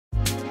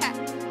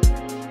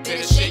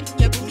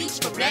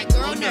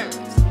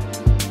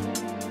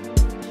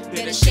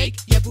wanna shake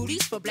your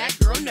booties for black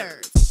girl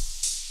nerds.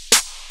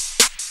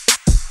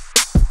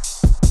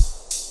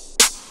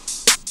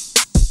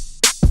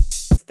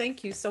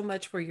 Thank you so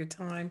much for your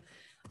time.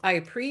 I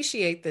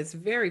appreciate this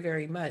very,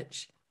 very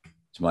much.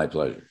 It's my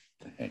pleasure.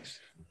 Thanks.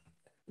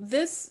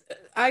 This,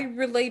 I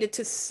related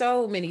to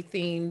so many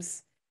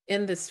themes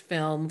in this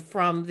film,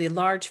 from the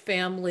large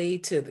family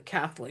to the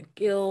Catholic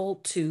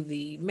guilt to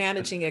the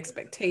managing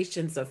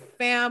expectations of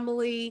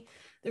family.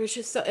 There's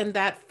just so, and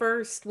that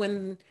first,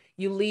 when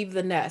you leave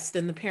the nest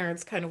and the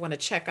parents kind of want to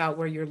check out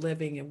where you're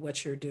living and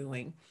what you're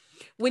doing.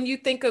 When you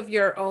think of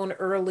your own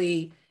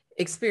early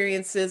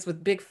experiences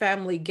with big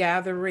family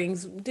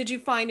gatherings, did you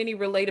find any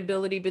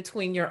relatability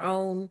between your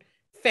own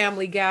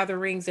family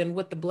gatherings and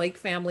what the Blake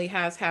family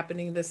has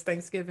happening this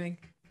Thanksgiving?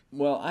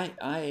 Well,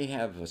 I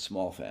have a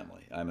small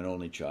family. I'm an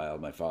only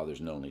child. My father's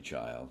an only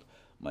child.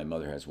 My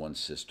mother has one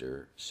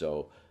sister.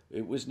 So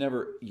it was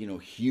never,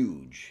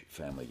 huge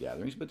family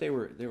gatherings, but they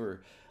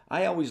were.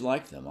 I always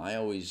liked them. I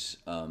always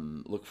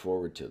looked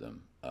forward to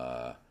them.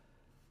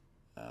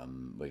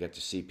 We got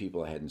to see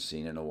people I hadn't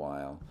seen in a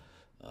while.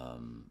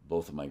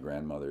 Both of my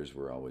grandmothers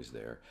were always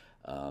there.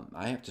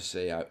 I have to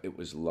say, I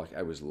was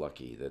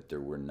lucky that there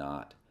was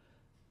not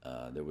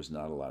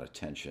a lot of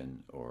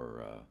tension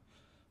or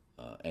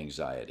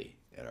anxiety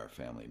at our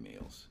family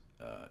meals,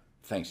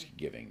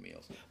 Thanksgiving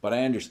meals. But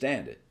I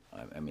understand it.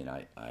 I mean,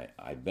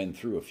 I've been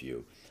through a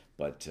few,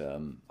 but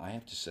I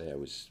have to say I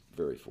was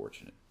very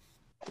fortunate.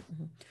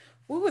 Mhm.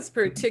 What was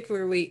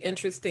particularly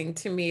interesting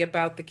to me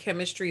about the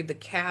chemistry of the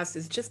cast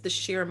is just the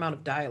sheer amount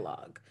of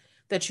dialogue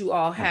that you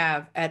all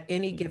have at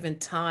any given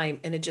time,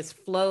 and it just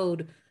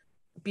flowed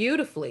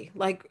beautifully,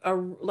 like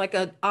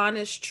an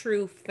honest,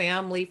 true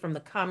family. From the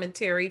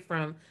commentary,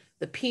 from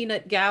the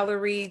peanut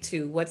gallery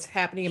to what's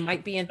happening, it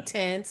might be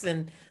intense,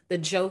 and the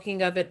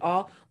joking of it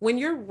all. When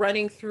you're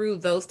running through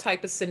those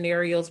type of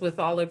scenarios with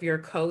all of your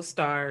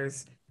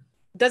co-stars,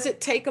 does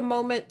it take a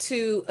moment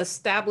to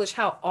establish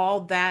how all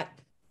that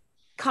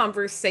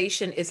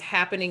conversation is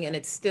happening and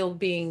it's still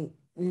being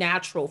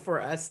natural for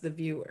us, the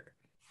viewer?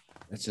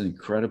 That's an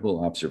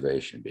incredible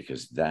observation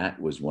because that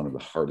was one of the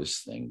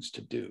hardest things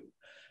to do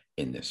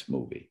in this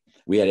movie.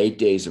 We had 8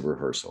 days of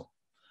rehearsal,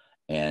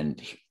 and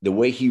the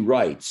way he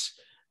writes,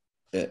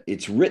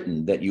 it's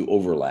written that you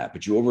overlap,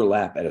 but you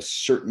overlap at a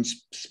certain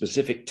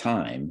specific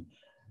time,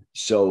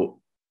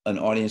 so an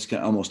audience can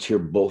almost hear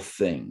both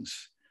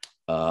things.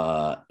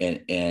 And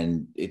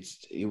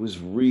it was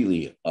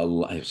really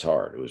it's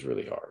hard. It was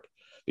really hard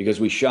because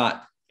we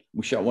shot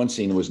one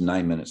scene that was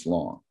 9 minutes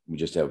long.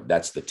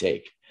 That's the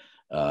take.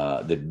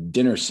 The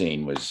dinner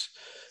scene was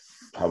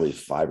probably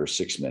 5 or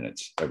 6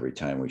 minutes every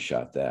time we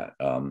shot that.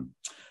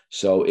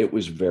 So it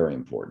was very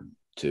important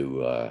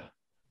to,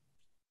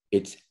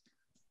 it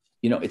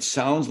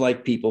sounds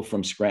like people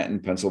from Scranton,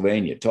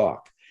 Pennsylvania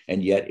talk,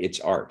 and yet it's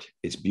art.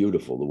 It's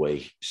beautiful the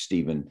way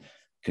Stephen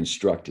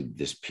constructed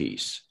this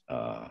piece.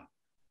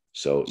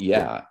 So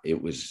yeah,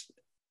 it was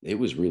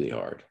really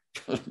hard.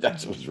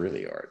 That was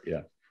really hard.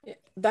 Yeah.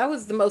 That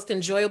was the most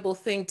enjoyable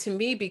thing to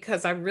me,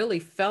 because I really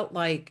felt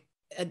like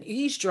an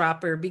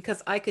eavesdropper,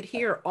 because I could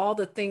hear all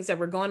the things that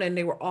were going on, and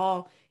they were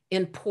all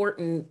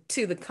important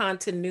to the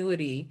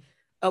continuity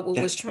of what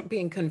was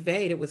being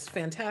conveyed. It was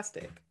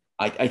fantastic.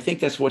 I think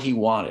that's what he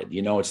wanted.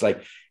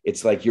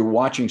 It's like you're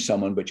watching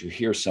someone, but you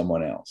hear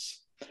someone else.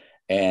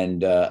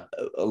 And a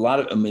lot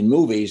of in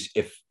movies,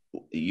 if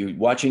you're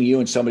watching you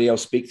and somebody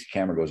else speaks, the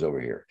camera goes over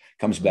here,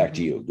 comes back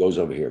to you, goes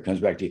over here, comes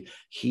back to you.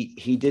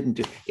 He didn't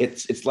do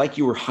it's like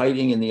you were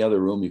hiding in the other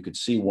room. You could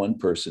see one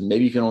person,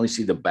 maybe you can only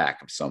see the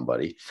back of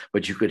somebody,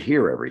 but you could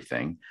hear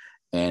everything.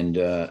 And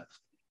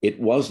it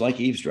was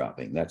like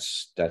eavesdropping.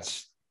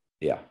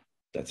 Yeah,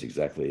 that's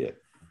exactly it.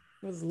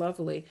 It was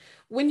lovely.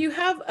 When you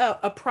have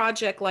a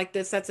project like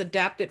this that's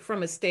adapted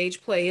from a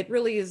stage play, it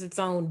really is its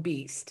own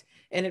beast,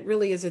 and it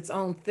really is its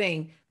own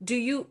thing. Do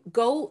you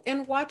go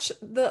and watch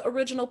the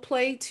original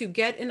play to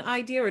get an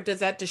idea, or does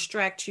that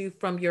distract you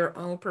from your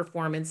own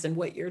performance and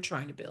what you're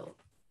trying to build?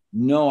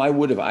 No, I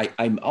would have.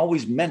 I'm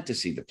always meant to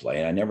see the play,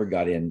 and I never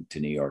got into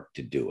New York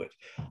to do it.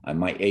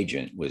 My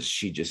agent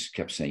she just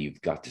kept saying,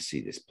 "You've got to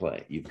see this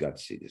play. You've got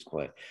to see this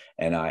play,"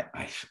 and I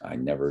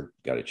never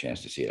got a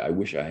chance to see it. I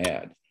wish I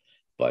had,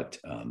 but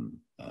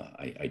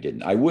I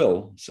didn't. I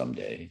will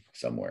someday,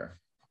 somewhere.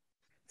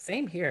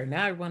 Same here.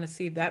 Now I want to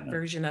see that Yeah,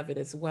 version of it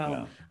as well.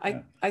 yeah, I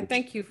yeah. I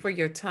thank you for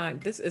your time.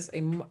 This is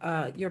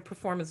your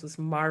performance was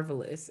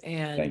marvelous,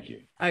 and Thank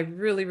you, I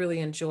really really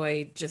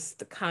enjoyed just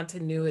the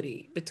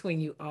continuity between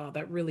you all.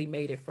 That really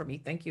made it for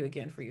me. Thank you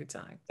again for your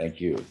time.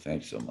 thank you,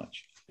 thanks so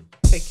much.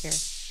 Take care.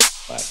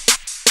 Bye.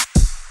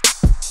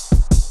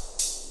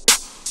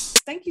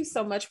 Thank you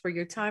so much for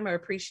your time. I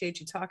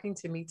appreciate you talking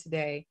to me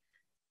today.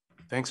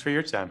 Thanks for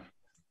your time.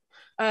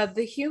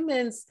 The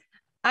humans,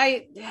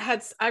 I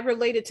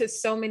related to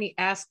so many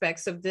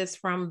aspects of this,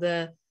 from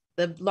the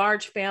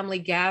large family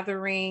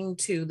gathering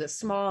to the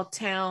small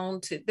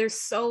town, to there's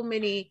so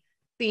many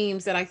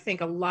themes that I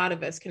think a lot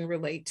of us can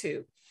relate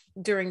to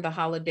during the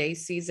holiday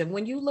season.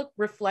 When you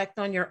reflect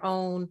on your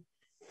own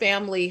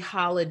family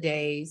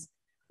holidays,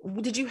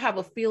 Did you have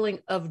a feeling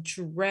of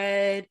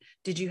dread?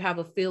 Did you have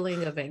a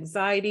feeling of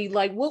anxiety?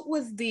 Like, what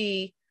was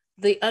the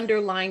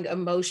underlying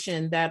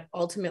emotion that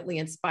ultimately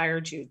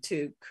inspired you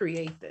to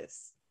create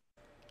this?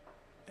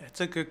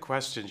 It's a good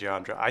question,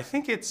 Jeandra. I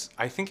think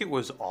it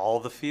was all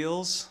the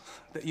feels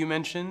that you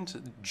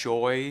mentioned.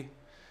 Joy,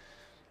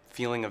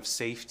 feeling of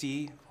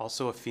safety,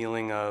 also a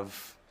feeling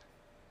of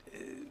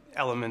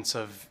elements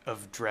of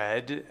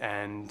dread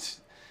and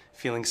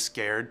feeling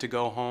scared to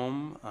go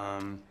home.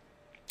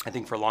 I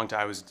think for a long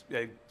time I was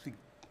a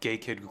gay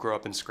kid who grew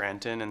up in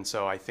Scranton, and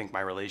so I think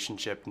my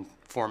relationship and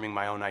forming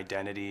my own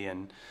identity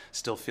and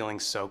still feeling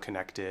so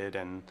connected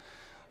and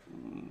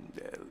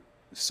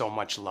so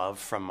much love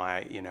from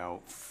my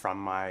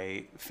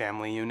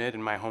family unit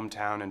in my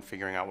hometown and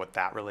figuring out what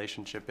that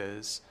relationship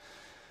is.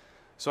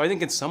 So I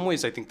think in some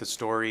ways, I think the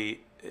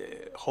story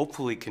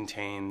hopefully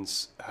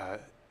contains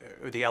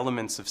the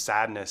elements of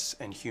sadness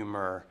and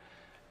humor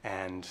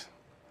and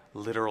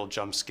literal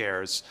jump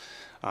scares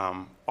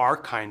are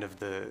kind of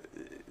the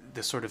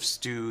sort of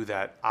stew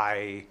that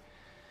I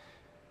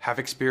have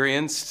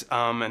experienced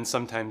and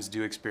sometimes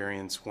do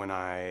experience when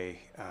when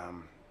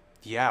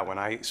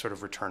I sort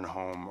of return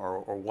home,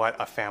 or what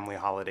a family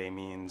holiday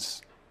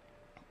means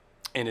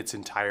in its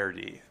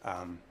entirety.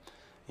 I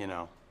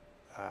mean,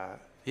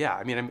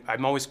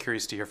 I'm always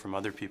curious to hear from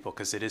other people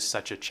because it is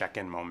such a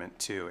check-in moment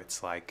too.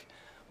 It's like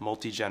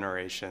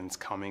multi-generations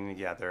coming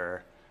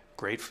together,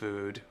 great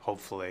food,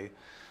 hopefully,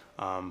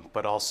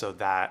 but also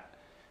that,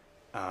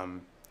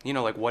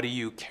 like what do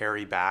you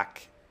carry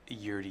back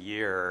year to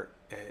year?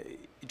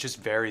 It just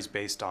varies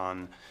based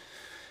on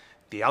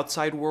the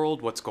outside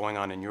world, what's going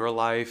on in your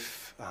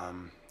life,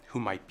 who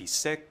might be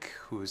sick,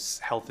 whose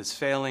health is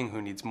failing,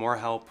 who needs more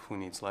help, who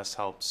needs less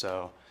help.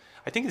 So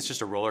I think it's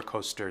just a roller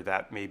coaster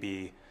that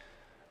maybe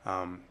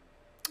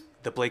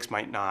the Blakes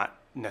might not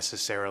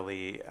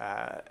necessarily,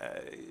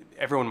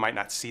 everyone might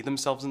not see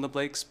themselves in the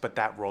Blakes, but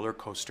that roller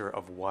coaster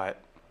of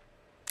what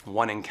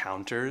one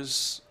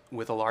encounters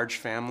with a large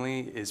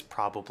family is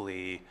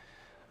probably,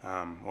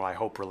 I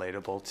hope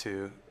relatable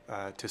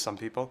to some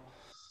people.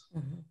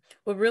 Mhm.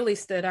 What really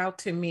stood out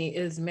to me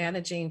is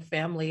managing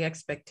family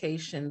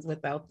expectations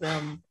without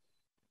them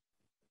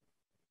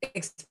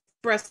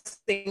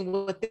expressing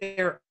what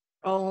their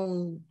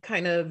own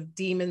kind of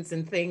demons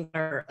and things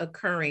are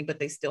occurring, but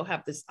they still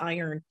have this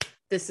iron.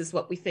 This is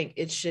what we think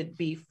it should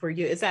be for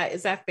you. Is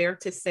that fair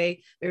to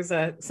say? There's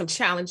some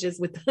challenges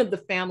with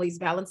the family's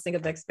balancing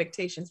of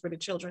expectations for the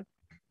children.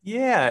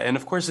 Yeah, and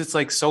of course it's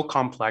like so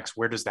complex.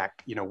 Where does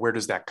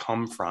that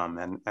come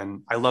from?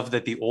 And I love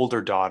that the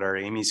older daughter,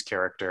 Amy's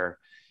character,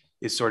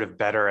 is sort of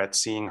better at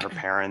seeing her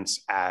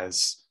parents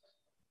as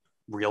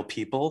real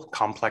people,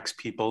 complex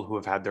people who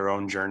have had their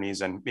own journeys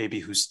and maybe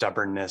whose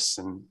stubbornness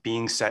and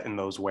being set in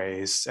those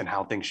ways and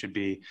how things should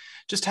be,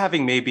 just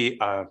having maybe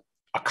a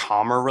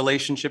calmer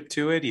relationship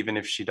to it, even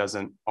if she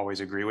doesn't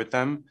always agree with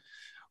them.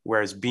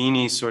 Whereas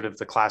Beanie's sort of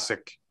the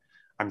classic,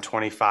 I'm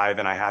 25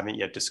 and I haven't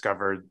yet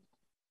discovered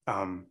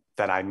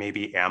that I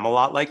maybe am a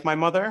lot like my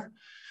mother.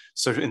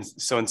 So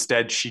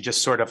instead, she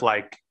just sort of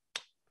like,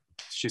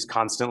 she's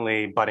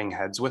constantly butting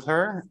heads with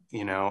her,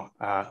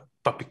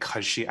 but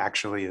because she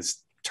actually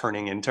is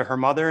turning into her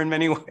mother in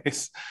many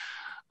ways.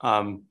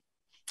 But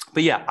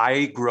yeah,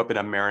 I grew up in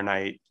a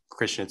Maronite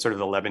Christian, it's sort of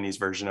the Lebanese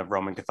version of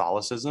Roman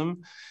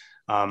Catholicism.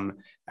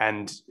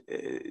 And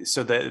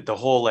so the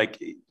whole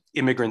like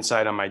immigrant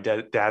side on my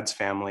dad's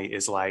family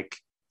is like,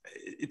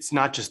 it's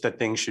not just that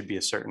things should be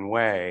a certain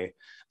way,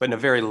 but in a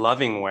very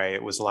loving way.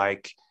 It was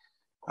like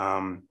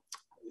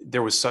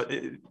there was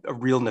a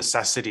real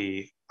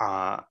necessity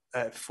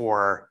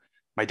for,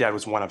 my dad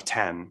was one of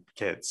 10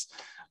 kids,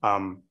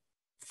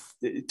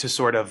 to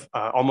sort of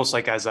almost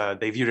like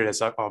they viewed it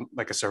as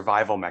like a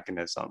survival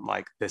mechanism.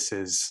 Like this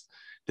is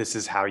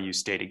how you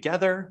stay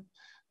together.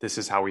 This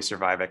is how we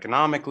survive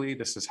economically.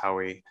 This is how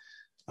we.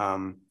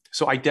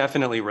 So I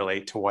definitely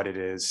relate to what it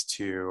is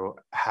to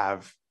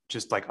have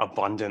just like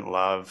abundant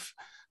love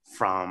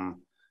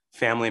from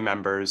family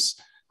members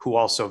who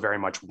also very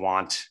much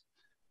want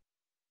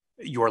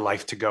your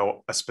life to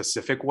go a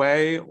specific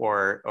way,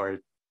 or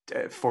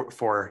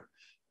for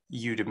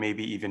you to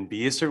maybe even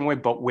be a certain way,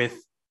 but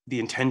with the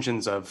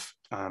intentions of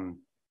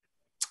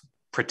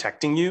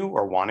protecting you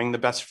or wanting the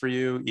best for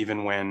you,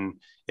 even when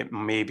it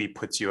maybe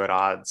puts you at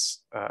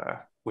odds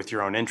with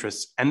your own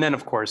interests. And then,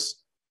 of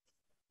course,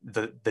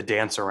 the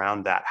dance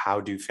around that. How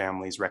do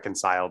families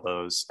reconcile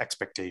those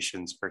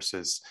expectations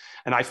versus,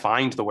 and I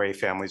find the way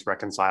families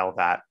reconcile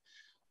that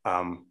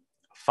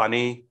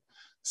funny,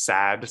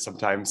 sad,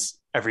 sometimes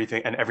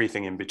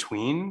everything in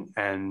between.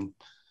 And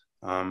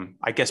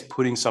I guess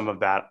putting some of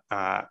that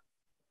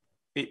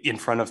in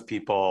front of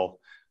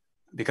people,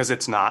 because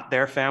it's not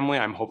their family,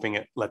 I'm hoping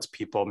it lets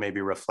people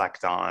maybe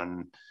reflect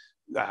on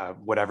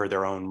whatever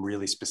their own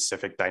really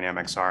specific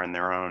dynamics are in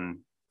their own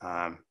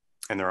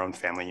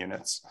family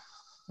units.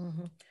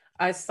 Mm-hmm.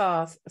 I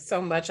saw so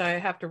much. I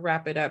have to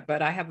wrap it up,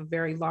 but I have a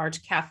very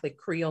large Catholic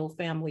Creole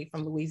family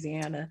from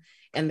Louisiana,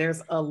 and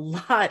there's a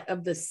lot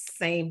of the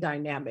same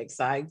dynamics.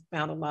 I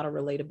found a lot of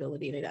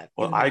relatability in that.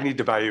 Well, I need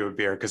to buy you a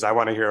beer because I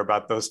want to hear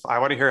about those. I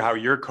want to hear how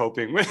you're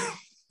coping with.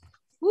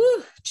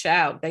 Woo,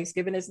 child.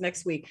 Thanksgiving is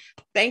next week.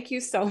 Thank you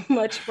so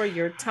much for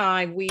your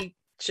time. We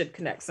should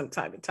connect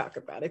sometime and talk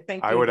about it.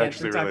 Thank you. I would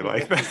actually really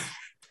like that.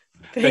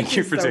 Thank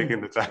you for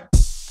taking the time.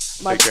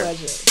 My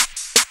pleasure.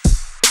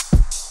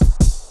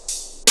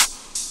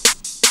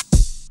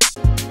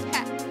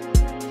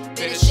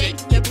 Better shake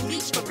your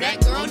booties for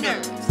black girl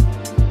nerves.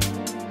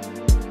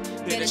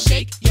 Better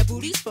shake your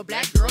booties for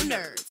black girl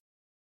nerves.